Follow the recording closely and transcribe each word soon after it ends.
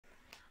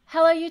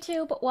Hello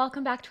YouTube,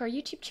 welcome back to our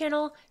YouTube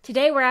channel.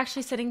 Today we're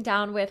actually sitting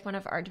down with one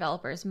of our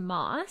developers,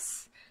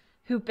 Maas,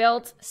 who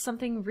built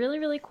something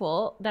really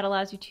cool that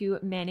allows you to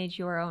manage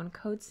your own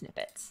code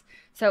snippets.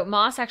 So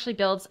Maas actually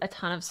builds a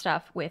ton of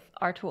stuff with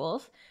our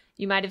tools.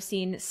 You might have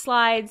seen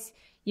slides,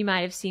 you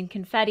might have seen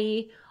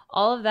confetti,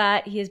 all of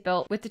that he has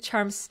built with the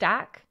Charm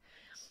stack.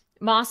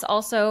 Maas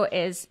also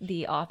is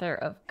the author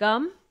of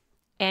Gum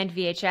and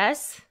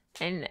VHS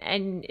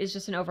and is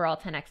just an overall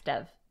 10x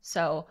dev.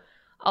 So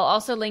I'll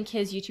also link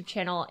his YouTube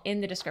channel in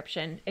the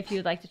description if you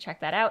would like to check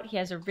that out. He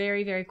has a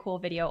very cool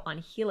video on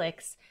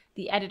Helix,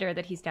 the editor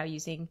that he's now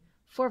using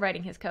for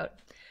writing his code.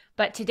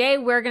 But today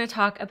we're going to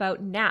talk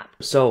about Nap.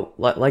 So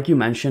like you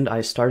mentioned,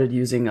 I started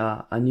using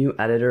a new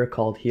editor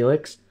called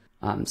Helix.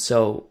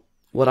 So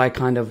what I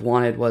kind of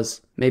wanted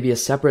was maybe a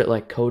separate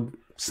like code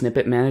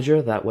snippet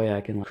manager. That way I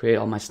can create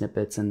all my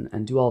snippets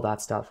and do all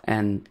that stuff.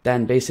 And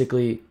then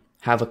basically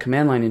have a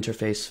command line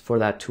interface for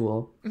that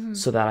tool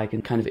so that I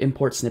can kind of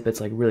import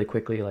snippets like really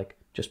quickly, like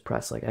just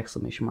press like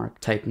exclamation mark,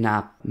 type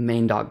nap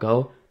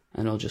main.go,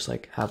 and it'll just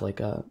like have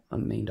like a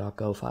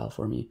main.go file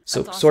for me.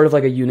 So awesome. Sort of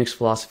like a Unix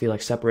philosophy,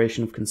 like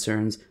separation of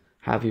concerns,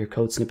 have your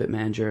code snippet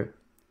manager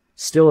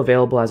still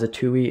available as a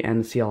TUI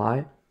and the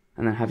CLI,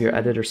 and then have your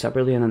editor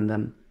separately, and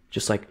then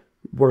just like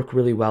work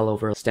really well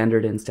over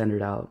standard in,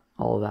 standard out,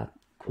 all of that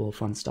cool,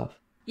 fun stuff.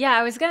 Yeah,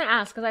 I was going to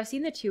ask because I've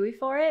seen the TUI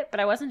for it, but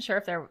I wasn't sure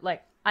if they're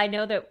like, I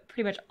know that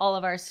pretty much all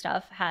of our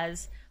stuff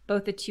has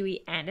both a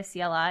TUI and a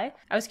CLI. I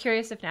was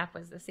curious if Nap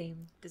was the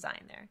same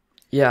design there.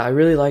 Yeah, I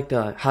really liked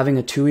having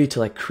a TUI to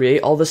like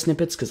create all the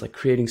snippets, because like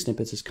creating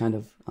snippets is kind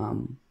of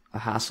a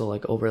hassle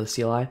like over the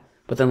CLI.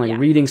 But then like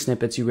reading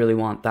snippets, you really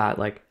want that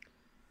like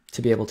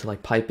to be able to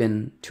like pipe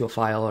in to a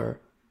file or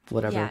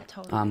whatever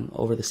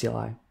over the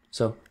CLI.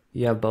 So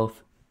you have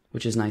both,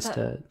 which is nice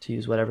to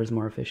use whatever's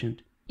more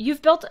efficient.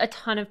 You've built a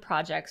ton of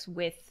projects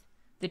with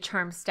the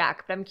Charm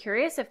stack, but I'm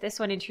curious if this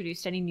one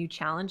introduced any new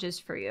challenges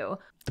for you.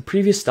 The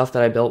previous stuff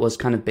that I built was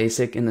kind of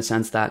basic in the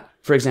sense that,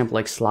 for example,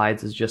 like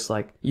slides is just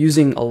like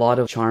using a lot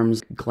of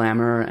Charm's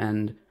glamour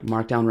and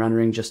markdown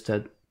rendering just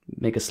to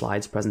make a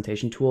slides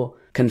presentation tool.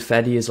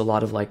 Confetti is a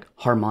lot of like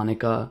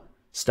harmonica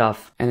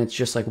stuff, and it's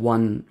just like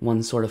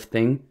one sort of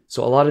thing.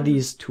 So a lot of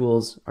these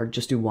tools are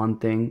just do one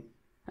thing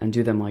and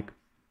do them like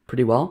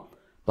pretty well.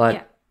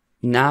 But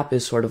Nap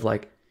is sort of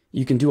like,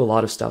 you can do a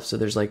lot of stuff. So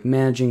there's like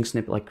managing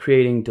snippet, like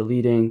creating,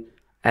 deleting,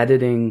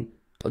 editing,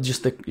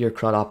 just your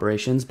CRUD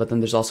operations. But then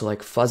there's also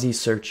like fuzzy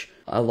search,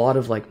 a lot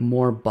of like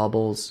more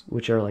bubbles,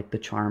 which are like the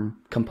Charm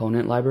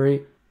component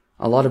library.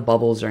 A lot of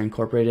bubbles are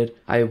incorporated.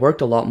 I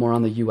worked a lot more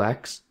on the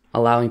UX,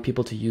 allowing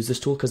people to use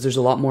this tool because there's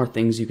a lot more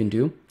things you can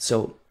do.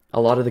 So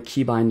a lot of the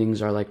key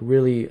bindings are like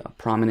really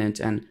prominent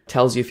and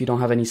tells you if you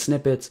don't have any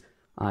snippets,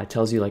 it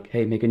tells you like,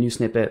 hey, make a new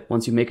snippet.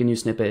 Once you make a new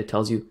snippet, it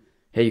tells you,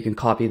 hey, you can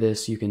copy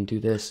this, you can do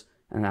this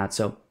and that.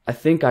 So I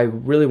think I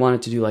really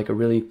wanted to do like a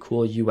really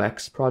cool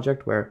UX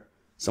project where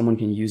someone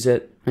can use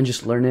it and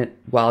just learn it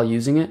while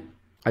using it.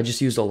 I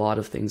just used a lot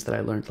of things that I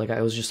learned. Like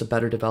I was just a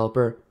better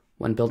developer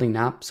when building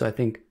Nap. So I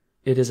think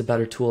it is a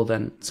better tool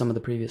than some of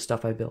the previous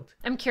stuff I built.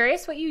 I'm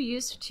curious what you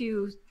used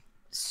to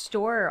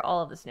store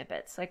all of the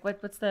snippets. Like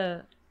what's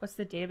the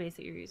database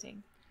that you're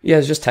using? Yeah,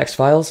 it's just text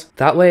files.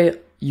 That way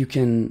you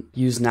can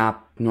use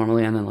Nap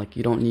normally, and then like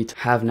you don't need to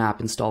have Nap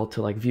installed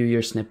to like view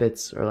your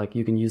snippets, or like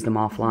you can use them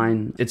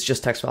offline. It's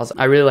just text files.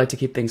 I really like to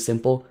keep things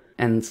simple,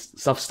 and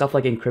stuff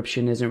like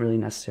encryption isn't really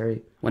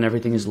necessary when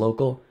everything is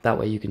local. That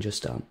way you can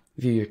just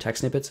view your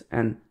text snippets.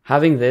 And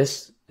having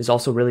this is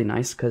also really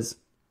nice because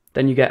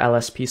then you get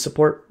LSP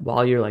support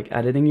while you're like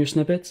editing your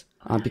snippets,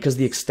 because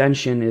the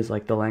extension is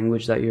like the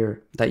language that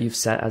you've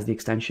set as the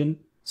extension.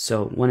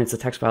 So when it's a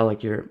text file,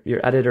 like your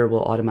editor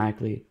will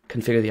automatically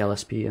configure the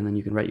LSP, and then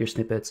you can write your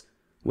snippets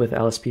with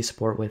LSP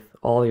support with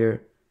all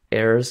your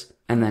errors,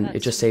 and then it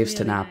just saves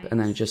to Nap. Nice. And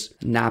then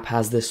Nap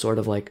has this sort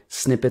of like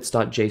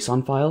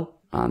snippets.json file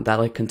that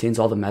like contains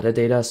all the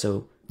metadata.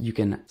 So you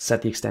can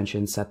set the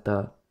extension, set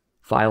the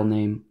file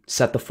name,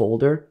 set the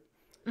folder.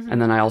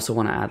 And then I also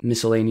want to add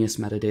miscellaneous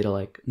metadata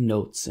like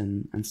notes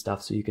and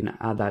stuff. So you can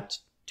add that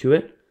to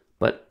it.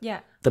 But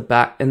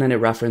and then it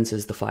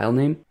references the file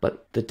name,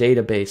 but the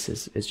database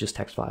is just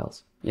text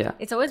files. Yeah.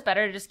 It's always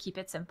better to just keep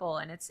it simple,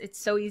 and it's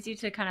so easy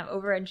to kind of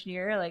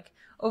over-engineer, like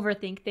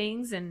overthink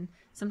things, and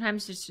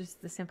sometimes it's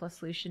just the simplest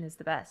solution is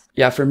the best.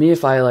 Yeah, for me,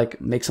 if I like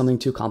make something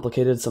too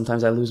complicated,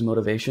 sometimes I lose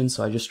motivation,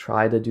 so I just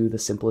try to do the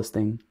simplest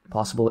thing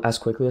possible as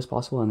quickly as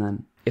possible, and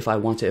then if I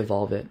want to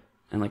evolve it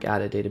and like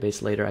add a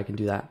database later, I can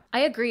do that. I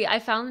agree. I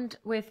found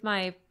with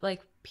my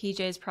like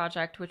PJ's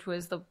project, which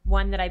was the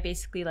one that I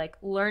basically like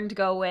learned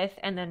Go with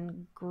and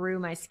then grew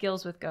my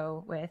skills with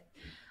Go with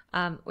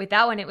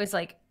that one, it was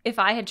like if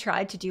I had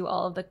tried to do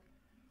all of the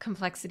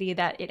complexity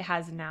that it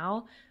has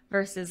now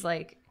versus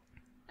like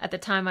at the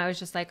time I was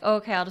just like, oh,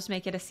 okay, I'll just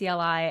make it a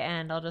CLI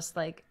and I'll just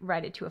like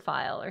write it to a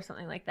file or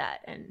something like that.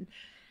 And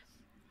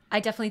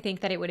I definitely think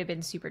that it would have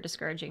been super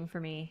discouraging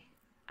for me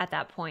at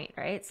that point,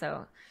 right?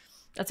 So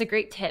that's a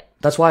great tip.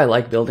 That's why I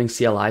like building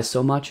CLIs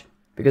so much,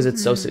 because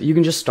it's so you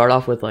can just start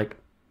off with like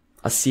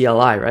a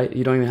CLI, right?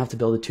 You don't even have to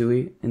build a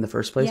TUI in the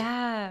first place.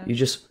 Yeah. You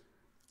just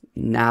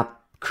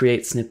nap,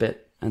 create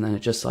snippet, and then it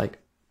just like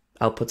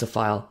outputs a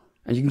file.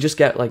 And you can just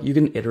get like, you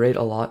can iterate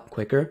a lot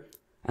quicker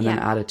and then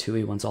add a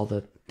TUI once all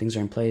the things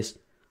are in place.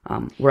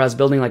 Whereas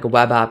building like a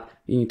web app,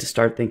 you need to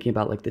start thinking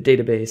about like the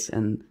database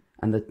and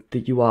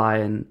the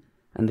UI and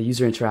the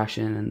user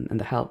interaction and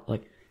the help.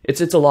 Like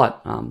it's a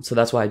lot. So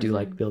that's why I do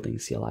like building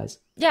CLIs.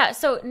 Yeah.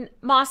 So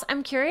Maas,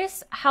 I'm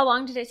curious, how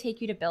long did it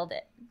take you to build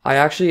it? I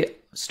actually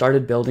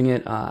started building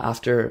it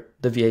after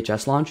the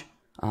VHS launch.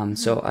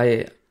 So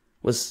I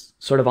was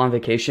sort of on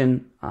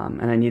vacation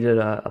and I needed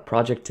a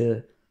project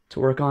to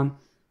work on.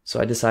 So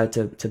I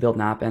decided to build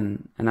Nap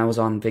and I was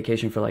on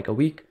vacation for like a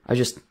week. I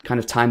just kind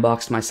of time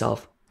boxed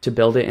myself to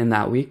build it in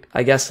that week.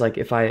 I guess like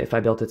if I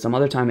built it some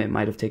other time, it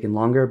might have taken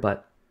longer,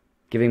 but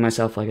giving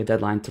myself like a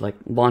deadline to like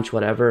launch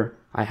whatever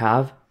I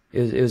have,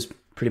 it was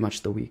pretty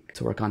much the week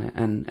to work on it.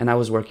 And I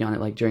was working on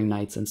it like during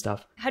nights and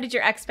stuff. How did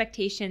your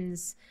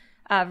expectations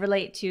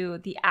relate to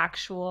the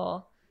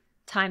actual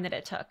time that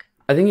it took?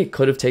 I think it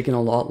could have taken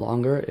a lot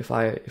longer if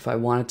I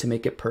wanted to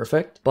make it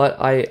perfect, but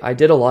I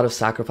did a lot of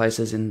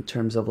sacrifices in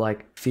terms of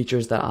like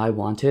features that I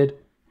wanted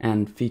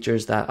and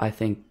features that I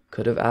think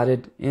could have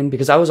added in,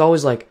 because I was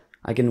always like,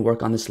 I can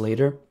work on this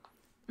later.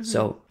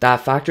 So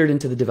that factored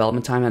into the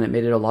development time and it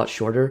made it a lot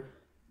shorter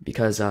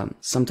because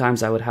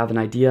sometimes I would have an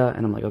idea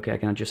and I'm like, okay, I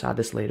can just add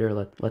this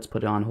later. Let's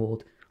put it on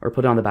hold or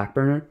put it on the back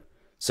burner.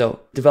 So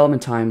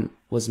development time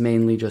was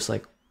mainly just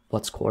like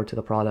what's core to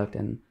the product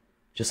and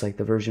just like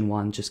the version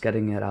 1, just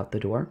getting it out the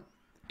door.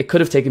 It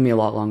could have taken me a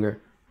lot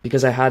longer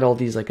because I had all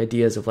these like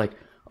ideas of like,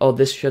 oh,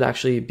 this should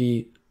actually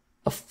be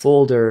a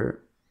folder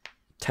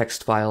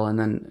text file and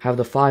then have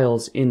the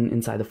files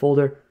inside the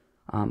folder.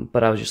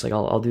 But I was just like,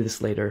 I'll do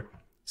this later.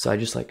 So I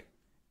just like,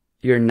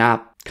 your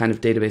Nap kind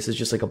of database is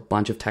just like a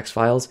bunch of text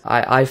files.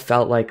 I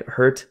felt like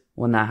hurt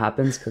when that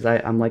happens because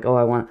I'm like,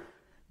 oh,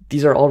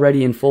 these are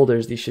already in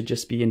folders. These should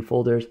just be in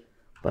folders.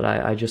 But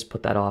I just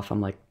put that off.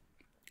 I'm like,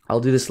 I'll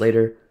do this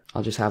later.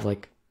 I'll just have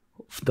like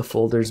the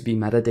folders be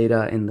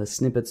metadata in the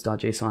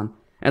snippets.json. And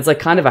it's like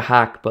kind of a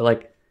hack, but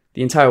like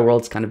the entire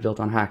world's kind of built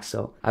on hacks.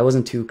 So I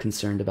wasn't too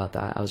concerned about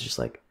that. I was just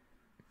like,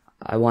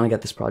 I want to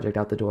get this project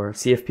out the door.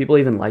 See if people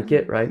even like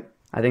it, right?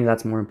 I think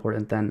that's more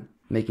important than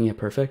making it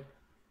perfect.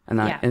 And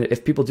and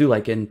if people do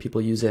like it and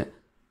people use it,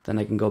 then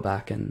I can go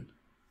back and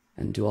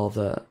do all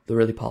the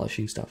really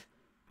polishing stuff.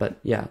 But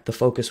yeah, the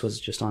focus was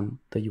just on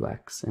the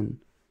UX and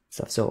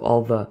stuff. So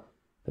all the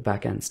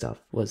back end stuff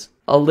was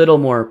a little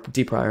more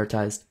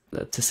deprioritized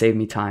to save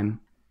me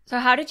time. So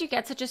how did you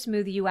get such a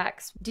smooth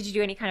UX? Did you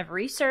do any kind of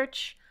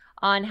research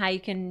on how you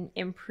can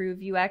improve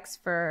UX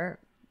for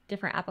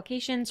different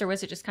applications, or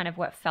was it just kind of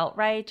what felt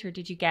right, or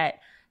did you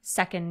get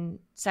second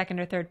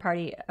or third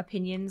party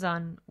opinions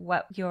on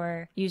what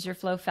your user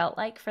flow felt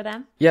like for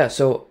them? Yeah,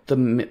 so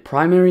the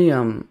primary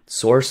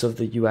source of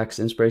the UX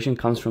inspiration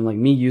comes from like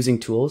me using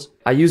tools.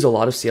 I use a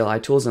lot of CLI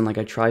tools and like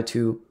I try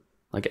to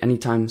like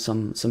anytime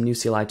some new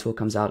CLI tool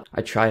comes out,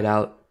 I try it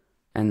out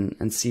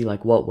and see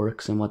like what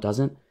works and what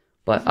doesn't.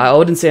 But I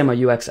wouldn't say I'm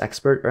a UX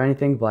expert or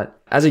anything,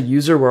 but as a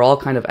user, we're all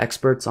kind of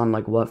experts on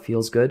like what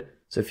feels good.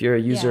 So if you're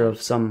a user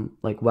of some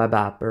like web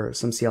app or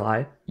some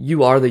CLI,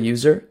 you are the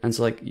user. And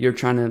so like you're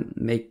trying to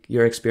make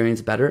your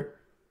experience better.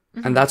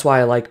 And that's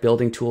why I like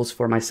building tools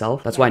for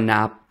myself. That's why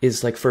Nap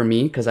is like for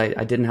me, because I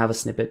didn't have a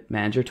snippet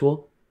manager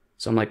tool.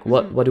 So I'm like,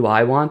 what do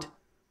I want?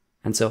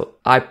 And so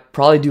I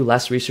probably do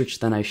less research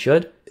than I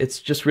should. It's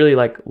just really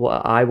like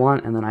what I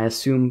want. And then I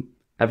assume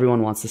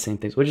everyone wants the same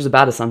things, which is a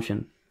bad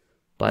assumption,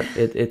 but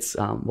it's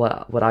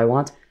what I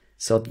want.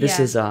 So this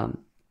is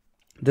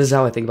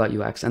how I think about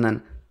UX. And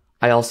then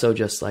I also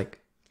just like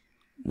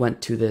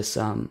went to this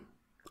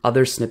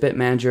other snippet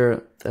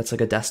manager that's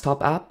like a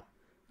desktop app.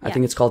 I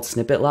think it's called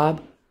Snippet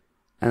Lab.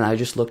 And I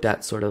just looked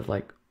at sort of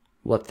like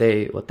what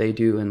they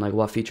do and like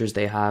what features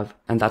they have.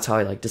 And that's how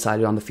I like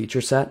decided on the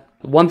feature set.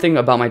 One thing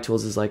about my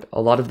tools is like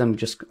a lot of them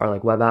just are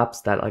like web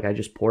apps that like I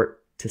just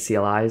port to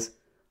CLIs.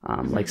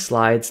 Like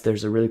Slides,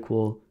 there's a really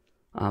cool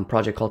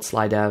project called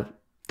SlideDev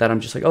that I'm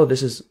just like, oh,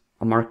 this is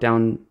a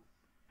markdown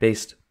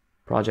based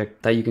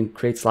project that you can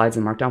create slides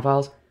and markdown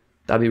files.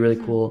 That'd be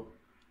really cool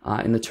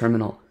in the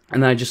terminal.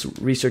 And then I just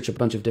research a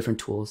bunch of different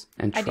tools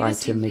and try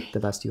to make the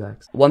best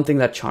UX. One thing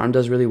that Charm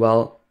does really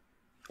well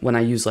when I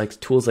use like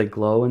tools like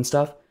Glow and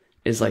stuff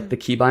is like the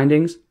key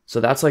bindings.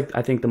 So that's like,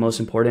 I think the most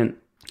important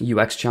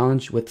UX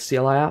challenge with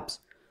CLI apps,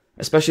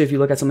 especially if you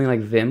look at something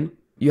like Vim,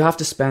 you have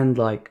to spend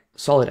like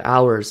solid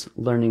hours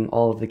learning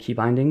all of the key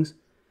bindings.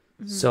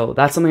 So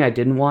that's something I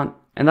didn't want.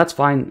 And that's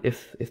fine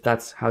if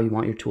that's how you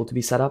want your tool to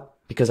be set up,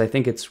 because I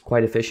think it's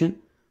quite efficient.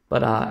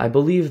 But I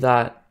believe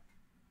that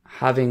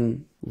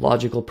having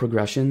logical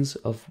progressions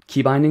of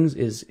key bindings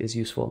is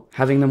useful.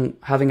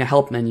 Having a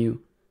help menu,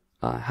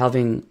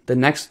 having the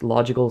next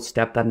logical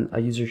step that a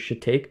user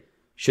should take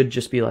should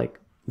just be like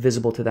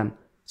visible to them.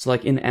 So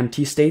like in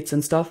empty states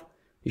and stuff,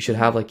 you should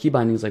have like key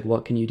bindings, like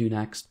what can you do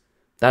next?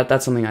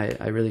 That's something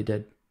I really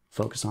did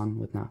focus on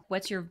with Nap.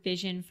 What's your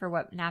vision for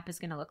what Nap is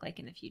going to look like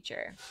in the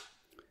future?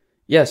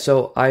 Yeah,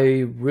 so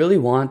I really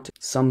want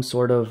some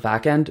sort of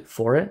backend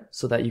for it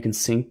so that you can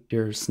sync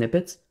your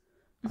snippets.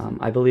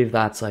 I believe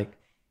that's like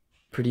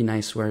pretty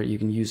nice where you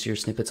can use your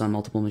snippets on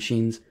multiple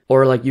machines,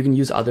 or like you can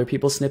use other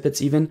people's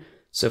snippets even.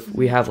 So if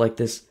we have like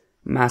this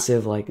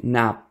massive like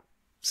NAP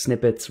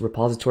snippets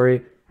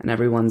repository and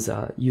everyone's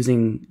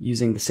using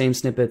the same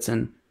snippets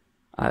and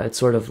it's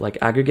sort of like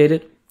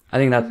aggregated, I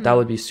think that that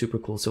would be super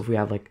cool. So if we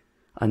have like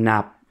a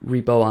NAP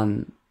repo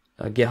on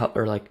GitHub,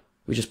 or like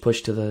we just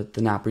push to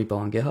the NAP repo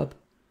on GitHub,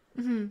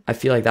 I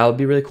feel like that would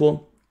be really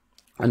cool.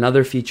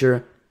 Another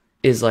feature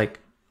is like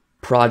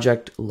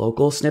project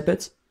local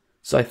snippets.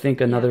 So I think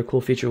another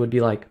cool feature would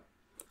be like,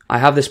 I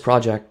have this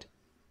project.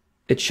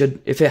 It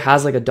should, if it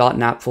has like a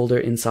 .nap folder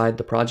inside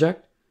the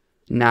project,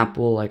 nap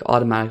will like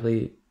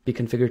automatically be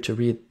configured to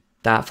read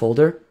that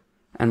folder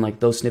and like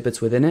those snippets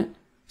within it,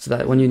 so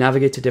that when you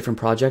navigate to different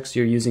projects,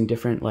 you're using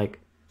different like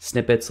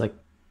snippets, like,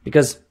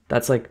 because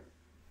that's like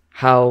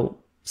how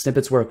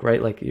snippets work,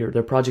 right? Like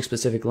they're project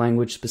specific,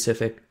 language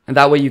specific, and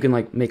that way you can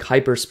like make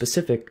hyper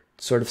specific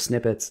sort of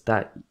snippets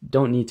that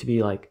don't need to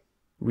be like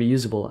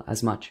reusable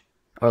as much,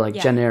 or like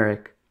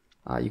generic.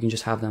 You can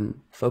just have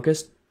them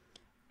focused.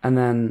 And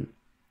then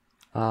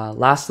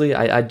lastly,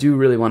 I do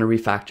really want to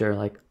refactor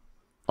like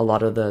a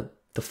lot of the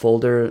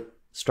folder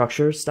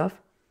structure stuff.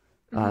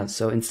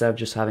 So instead of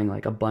just having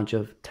like a bunch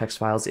of text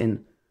files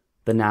in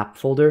the NAP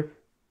folder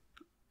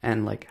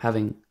and like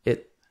having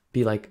it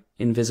be like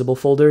invisible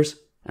folders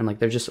and like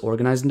they're just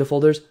organized into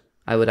folders,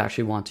 I would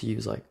actually want to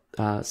use like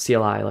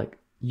CLI, like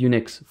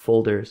Unix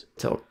folders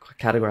to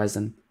categorize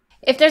them.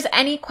 If there's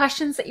any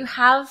questions that you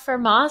have for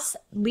Maas,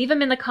 leave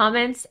them in the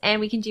comments and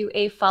we can do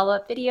a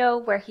follow-up video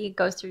where he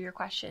goes through your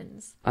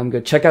questions. I'm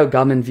good. Check out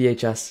Gum and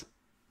VHS.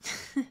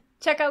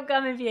 Check out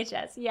Gum and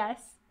VHS,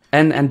 yes.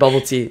 And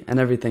Bubble Tea and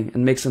everything,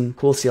 and make some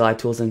cool CLI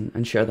tools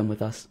and share them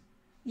with us.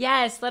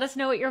 Yes, let us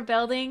know what you're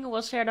building.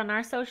 We'll share it on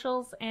our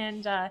socials,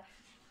 and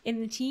in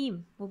the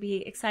team, we'll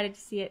be excited to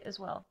see it as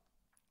well.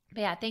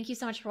 But yeah, thank you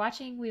so much for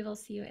watching. We will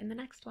see you in the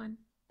next one.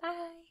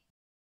 Bye.